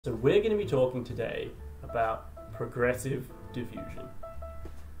So we're going to be talking today about progressive diffusion.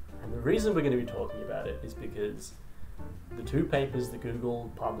 And the reason we're going to be talking about it is because the two papers that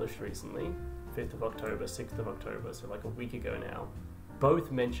Google published recently, 5th of October, 6th of October, so like a week ago now,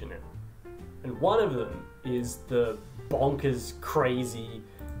 both mention it. And one of them is the bonkers crazy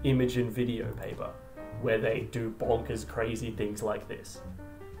image and video paper, where they do bonkers crazy things like this.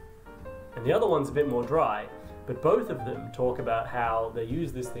 And the other one's a bit more dry, but both of them talk about how they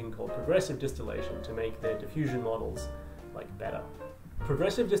use this thing called progressive distillation to make their diffusion models better.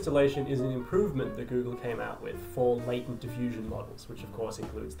 Progressive distillation is an improvement that Google came out with for latent diffusion models, which of course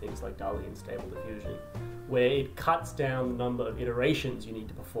includes things like Dall-E and Stable Diffusion, where it cuts down the number of iterations you need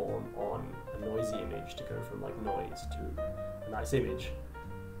to perform on a noisy image to go from noise to a nice image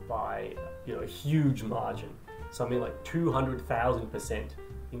by a huge margin, something like 200,000%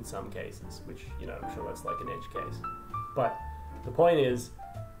 in some cases, which I'm sure that's like an edge case. But the point is,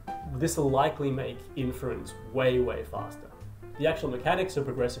 this will likely make inference way, way faster. The actual mechanics of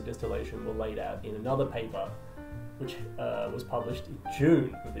progressive distillation were laid out in another paper, which was published in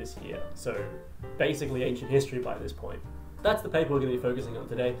June of this year, so basically ancient history by this point. That's the paper we're going to be focusing on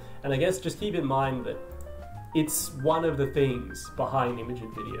today, and I guess just keep in mind that it's one of the things behind image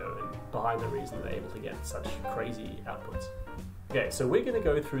and video and behind the reason they're able to get such crazy outputs. Okay, so we're going to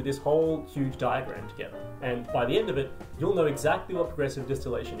go through this whole huge diagram together, and by the end of it, you'll know exactly what progressive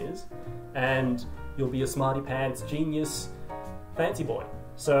distillation is, and you'll be a smarty pants, genius, fancy boy.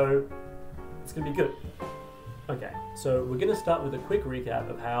 So it's going to be good. Okay, so we're going to start with a quick recap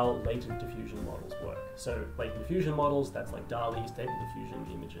of how latent diffusion models work. So latent diffusion models, that's like Dall-E, Stable Diffusion,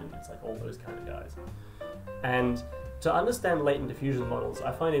 Imagen, it's like all those kind of guys. And to understand latent diffusion models,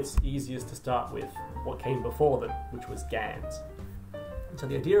 I find it's easiest to start with what came before them, which was GANs. So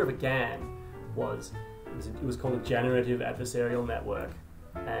the idea of a GAN was, it was called a generative adversarial network,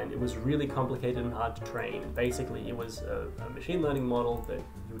 and it was really complicated and hard to train. Basically, it was a machine learning model that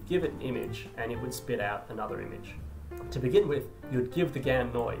you would give it an image and it would spit out another image. To begin with, you would give the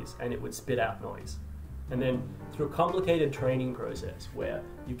GAN noise and it would spit out noise. And then through a complicated training process where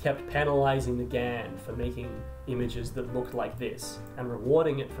you kept penalizing the GAN for making images that looked like this and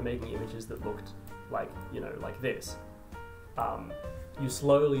rewarding it for making images that looked like this, you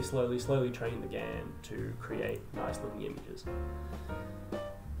slowly train the GAN to create nice looking images.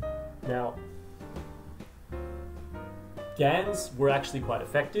 Now, GANs were actually quite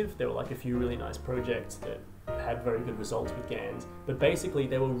effective. There were like a few really nice projects that had very good results with GANs, but basically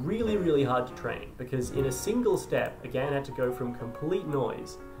they were really, really hard to train because in a single step, a GAN had to go from complete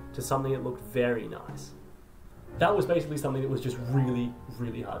noise to something that looked very nice. That was basically something that was just really,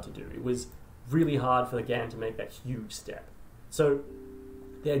 really hard to do. It was really hard for the GAN to make that huge step. So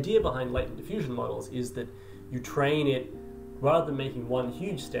the idea behind latent diffusion models is that you train it, rather than making one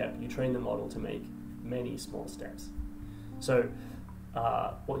huge step, you train the model to make many small steps. So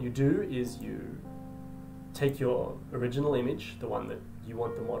what you do is you take your original image, the one that you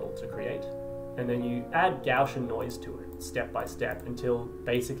want the model to create, and then you add Gaussian noise to it, step by step, until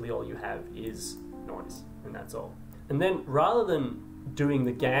basically all you have is noise, and that's all. And then rather than doing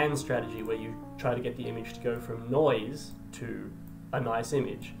the GAN strategy where you try to get the image to go from noise to a nice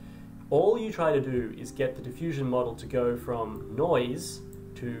image, all you try to do is get the diffusion model to go from noise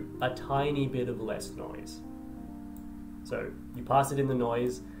to a tiny bit of less noise. So you pass it in the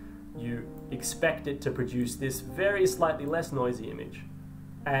noise, you expect it to produce this very slightly less noisy image,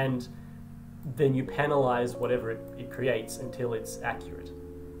 and then you penalize whatever it creates until it's accurate.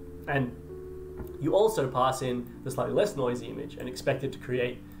 And you also pass in the slightly less noisy image and expect it to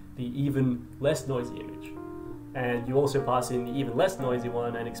create the even less noisy image. And you also pass in the even less noisy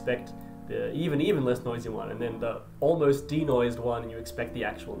one and expect the even less noisy one, and then the almost denoised one, and you expect the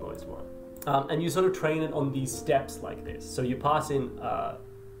actual noised one. And you sort of train it on these steps like this. So you pass in a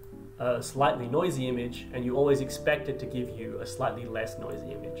slightly noisy image, and you always expect it to give you a slightly less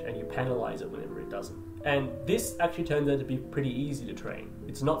noisy image, and you penalize it whenever it doesn't. And this actually turns out to be pretty easy to train.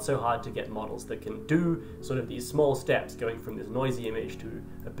 It's not so hard to get models that can do sort of these small steps going from this noisy image to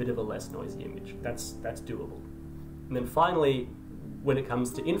a bit of a less noisy image. That's doable. And then finally, when it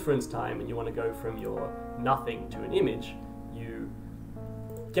comes to inference time and you want to go from your nothing to an image, you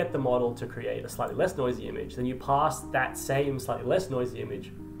get the model to create a slightly less noisy image, then you pass that same slightly less noisy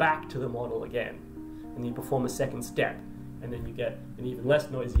image back to the model again, and then you perform a second step, and then you get an even less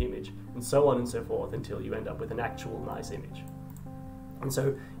noisy image, and so on and so forth until you end up with an actual nice image. And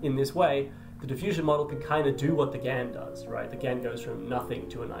so in this way, the diffusion model can kind of do what the GAN does, right? The GAN goes from nothing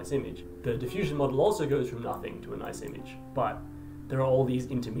to a nice image. The diffusion model also goes from nothing to a nice image, but there are all these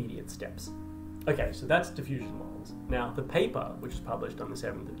intermediate steps. Okay, so that's diffusion models. Now, the paper, which was published on the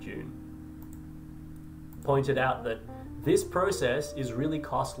 7th of June, pointed out that this process is really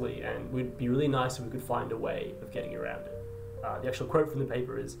costly and would be really nice if we could find a way of getting around it. The actual quote from the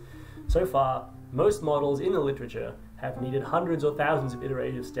paper is, "So far, most models in the literature have needed hundreds or thousands of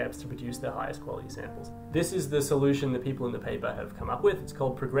iterative steps to produce their highest quality samples." This is the solution that people in the paper have come up with. It's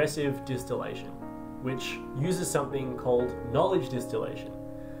called Progressive Distillation, which uses something called knowledge distillation,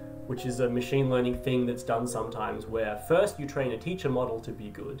 which is a machine learning thing that's done sometimes where first you train a teacher model to be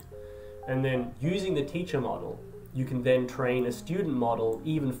good, and then using the teacher model, you can then train a student model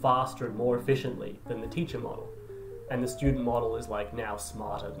even faster and more efficiently than the teacher model. And the student model is like now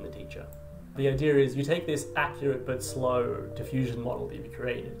smarter than the teacher. The idea is you take this accurate but slow diffusion model that you've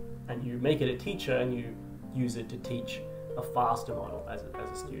created and you make it a teacher and you use it to teach a faster model as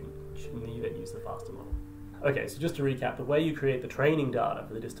a student. And you then use the faster model. Okay, so just to recap, the way you create the training data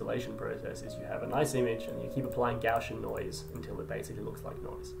for the distillation process is you have a nice image and you keep applying Gaussian noise until it basically looks like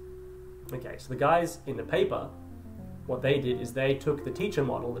noise. Okay, so the guys in the paper, what they did is they took the teacher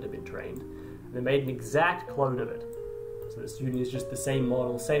model that had been trained and they made an exact clone of it. So the student is just the same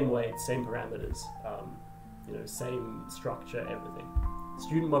model, same weight, same parameters, same structure, everything. The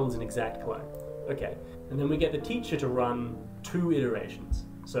student model is an exact clone. Okay, and then we get the teacher to run 2 iterations.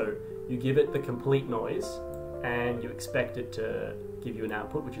 So you give it the complete noise and you expect it to give you an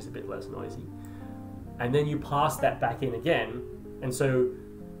output which is a bit less noisy. And then you pass that back in again, and so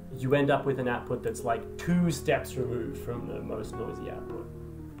you end up with an output that's like 2 steps removed from the most noisy output.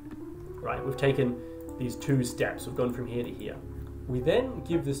 Right, we've taken these 2 steps, we've gone from here to here. We then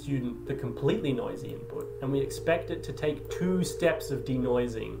give the student the completely noisy input and we expect it to take 2 steps of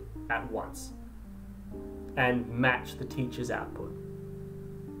denoising at once and match the teacher's output.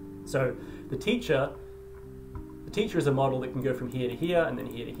 So the teacher is a model that can go from here to here and then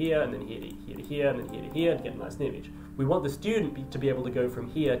here to here and then here to here to here and then here to here to get a nice image. We want the student to be able to go from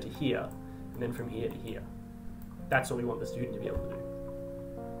here to here and then from here to here. That's what we want the student to be able to do.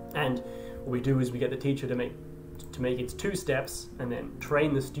 And what we do is we get the teacher to make its 2 steps and then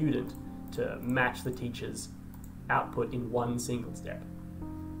train the student to match the teacher's output in 1 single step.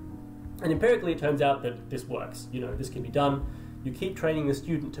 And empirically it turns out that this works. This can be done. You keep training the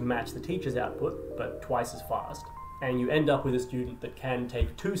student to match the teacher's output, but twice as fast. And you end up with a student that can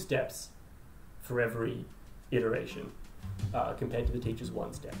take 2 steps for every iteration, compared to the teacher's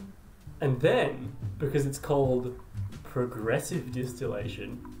 1 step. And then, because it's called progressive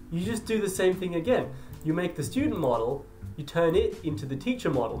distillation, you just do the same thing again. You make the student model, you turn it into the teacher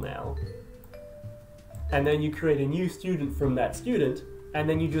model now, and then you create a new student from that student, and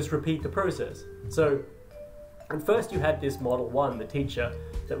then you just repeat the process. So, and first you had this model 1, the teacher,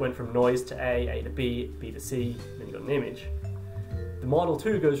 that went from noise to A to B, B to C, then you got an image. The model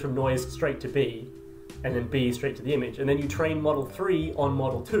 2 goes from noise straight to B, and then B straight to the image, and then you train model 3 on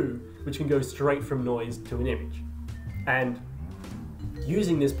model 2, which can go straight from noise to an image. And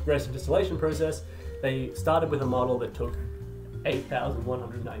using this progressive distillation process, they started with a model that took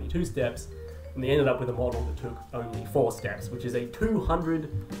 8,192 steps, and they ended up with a model that took only 4 steps, which is a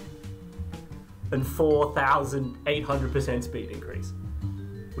 204,800% speed increase,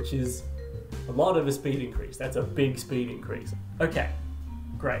 which is a lot of a speed increase. That's a big speed increase. Okay,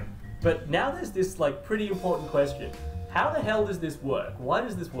 great. But now there's this pretty important question. How the hell does this work? Why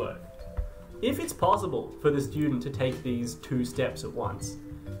does this work? If it's possible for the student to take these 2 steps at once,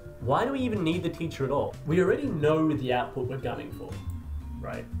 why do we even need the teacher at all? We already know the output we're gunning for,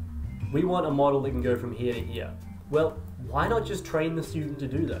 right? We want a model that can go from here to here. Well, why not just train the student to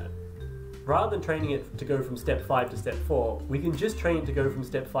do that? Rather than training it to go from step 5 to step 4, we can just train it to go from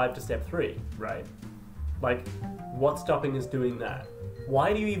step 5 to step 3, right? What's stopping us doing that?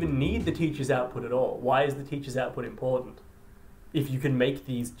 Why do you even need the teacher's output at all? Why is the teacher's output important if you can make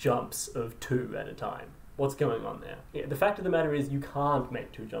these jumps of 2 at a time? What's going on there? Yeah, the fact of the matter is you can't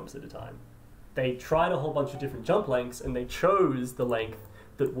make 2 jumps at a time. They tried a whole bunch of different jump lengths and they chose the length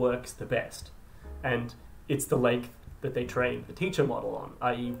that works the best. And it's the length that they trained the teacher model on,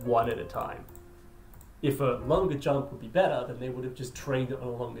 i.e. 1 at a time. If a longer jump would be better, then they would have just trained it on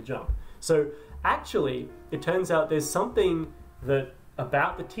a longer jump. So actually, it turns out there's something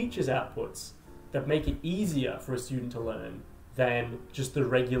about the teacher's outputs that make it easier for a student to learn than just the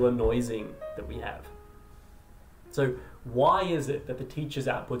regular noising that we have. So why is it that the teacher's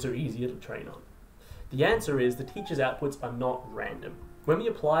outputs are easier to train on? The answer is the teacher's outputs are not random. When we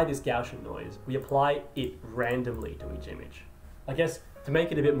apply this Gaussian noise, we apply it randomly to each image. I guess to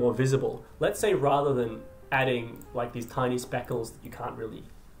make it a bit more visible, let's say rather than adding these tiny speckles that you can't really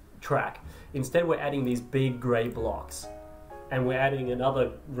track, instead we're adding these big grey blocks. and we're adding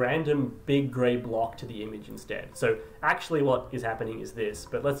another random big grey block to the image instead. So actually what is happening is this,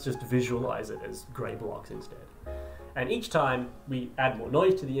 but let's just visualize it as grey blocks instead. And each time we add more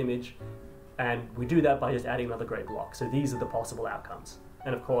noise to the image, and we do that by just adding another grey block. So these are the possible outcomes.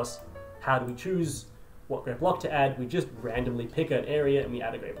 And of course, how do we choose what grey block to add? We just randomly pick an area and we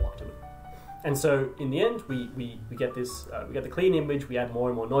add a grey block to it. And so in the end, we get this, we get the clean image, we add more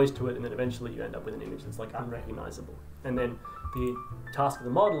and more noise to it, and then eventually you end up with an image that's like unrecognizable. And then the task of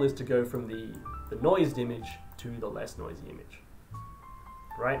the model is to go from the noised image to the less noisy image,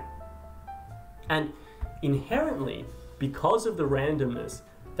 right? And inherently, because of the randomness,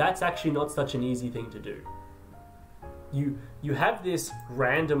 that's actually not such an easy thing to do. You have this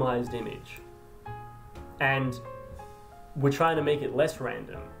randomized image, and we're trying to make it less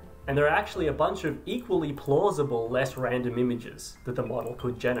random. And there are actually a bunch of equally plausible, less random images that the model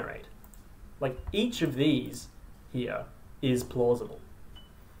could generate. Like each of these here is plausible.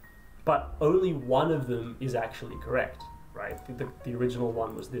 But only one of them is actually correct, right? The original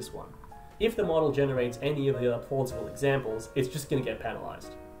one was this one. If the model generates any of the other plausible examples, it's just going to get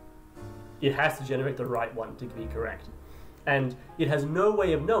penalized. It has to generate the right one to be correct. And it has no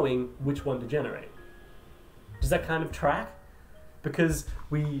way of knowing which one to generate. Does that kind of track? Because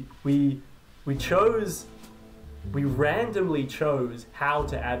we randomly chose how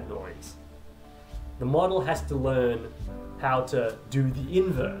to add noise. The model has to learn how to do the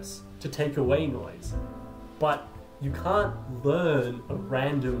inverse, to take away noise. But you can't learn a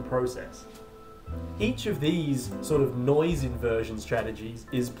random process. Each of these sort of noise inversion strategies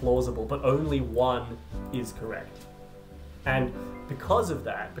is plausible, but only one is correct. And because of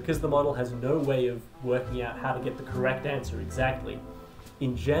that, because the model has no way of working out how to get the correct answer exactly,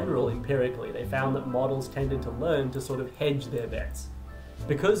 in general, empirically, they found that models tended to learn to sort of hedge their bets.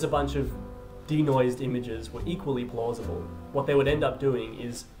 Because a bunch of denoised images were equally plausible, what they would end up doing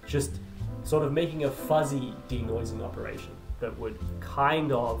is just sort of making a fuzzy denoising operation that would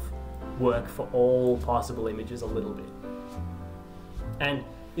kind of work for all possible images a little bit. And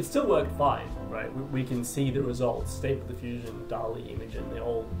it still worked fine, right? We can see the results, Stable Diffusion, Dall-E, Imagen, they're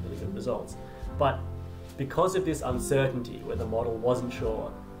all really good results. But because of this uncertainty where the model wasn't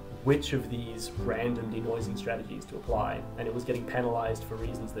sure which of these random denoising strategies to apply, and it was getting penalized for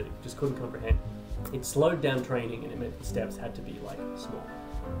reasons that it just couldn't comprehend, it slowed down training and it meant the steps had to be like small.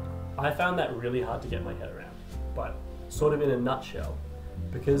 I found that really hard to get my head around, but sort of in a nutshell,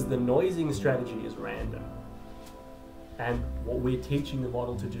 because the noising strategy is random, and what we're teaching the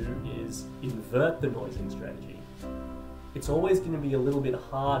model to do is invert the noising strategy, it's always going to be a little bit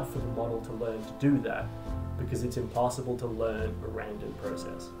hard for the model to learn to do that because it's impossible to learn a random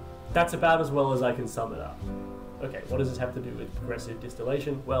process. That's about as well as I can sum it up. Okay, what does this have to do with progressive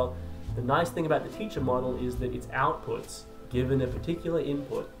distillation? Well, the nice thing about the teacher model is that its outputs, given a particular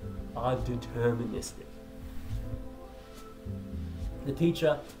input, are deterministic. The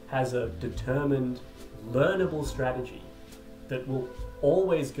teacher has a determined, learnable strategy that will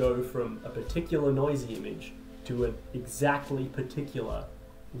always go from a particular noisy image to an exactly particular,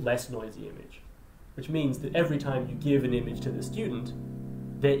 less noisy image. Which means that every time you give an image to the student,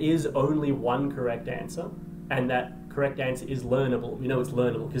 there is only one correct answer, and that correct answer is learnable. We know it's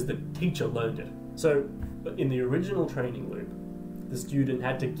learnable because the teacher learned it. So in the original training loop, the student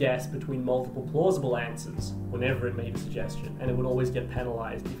had to guess between multiple plausible answers whenever it made a suggestion, and it would always get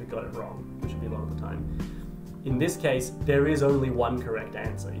penalized if it got it wrong, which would be a lot of the time. In this case, there is only one correct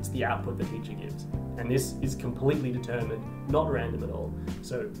answer. It's the output the teacher gives. And this is completely determined, not random at all,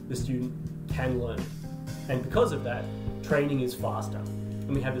 so the student can learn it. And because of that, training is faster.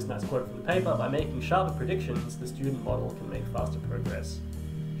 And we have this nice quote from the paper: by making sharper predictions, the student model can make faster progress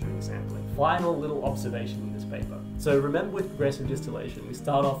during sampling. Final little observation in this paper. So remember, with progressive distillation, we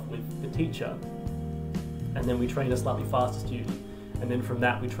start off with the teacher, and then we train a slightly faster student, and then from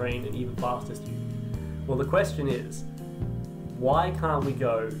that we train an even faster student. Well, the question is, why can't we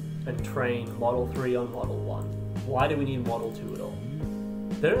go and train Model 3 on Model 1? Why do we need Model 2 at all?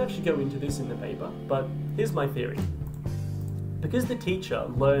 They don't actually go into this in the paper, but here's my theory. Because the teacher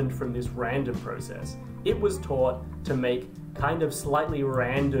learned from this random process, it was taught to make kind of slightly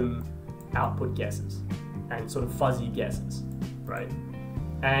random output guesses and sort of fuzzy guesses, right?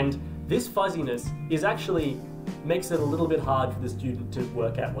 And this fuzziness is actually makes it a little bit hard for the student to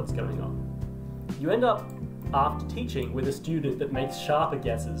work out what's going on. You end up, after teaching, with a student that makes sharper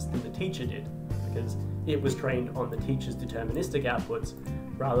guesses than the teacher did, because it was trained on the teacher's deterministic outputs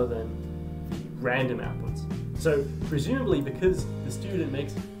rather than the random outputs. So presumably, because the student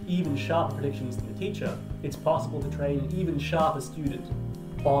makes even sharper predictions than the teacher, it's possible to train an even sharper student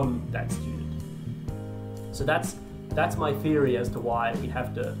on that student. So that's That's my theory as to why we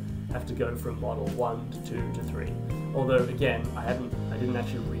have to go from model 1 to 2 to 3. Although again, I didn't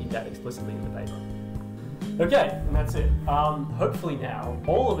actually read that explicitly in the paper. Okay, and that's it. Hopefully now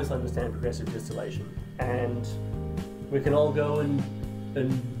all of us understand progressive distillation, and we can all go and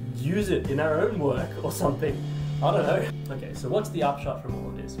use it in our own work or something. I don't know. Okay, so what's the upshot from all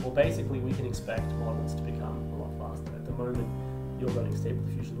of this? Well, basically we can expect models to become a lot faster. At the moment, you're running Stable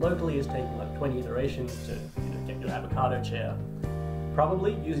Diffusion locally is taking like 20 iterations to get your avocado chair.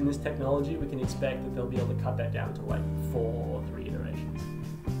 Probably using this technology, we can expect that they'll be able to cut that down to like 4 or 3 iterations.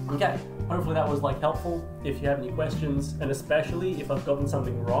 Okay, hopefully that was like helpful. If you have any questions, and especially if I've gotten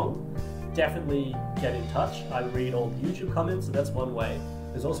something wrong, definitely get in touch. I read all the YouTube comments, so that's one way.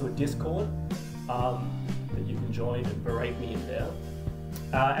 There's also a Discord that you can join and berate me in there.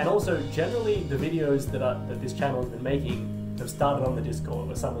 And also, generally, the videos that this channel has been making have started on the Discord,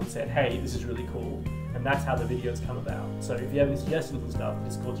 where someone said, hey, this is really cool, and that's how the videos come about. So if you have any suggestions and stuff,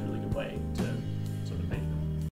 Discord's a really good way to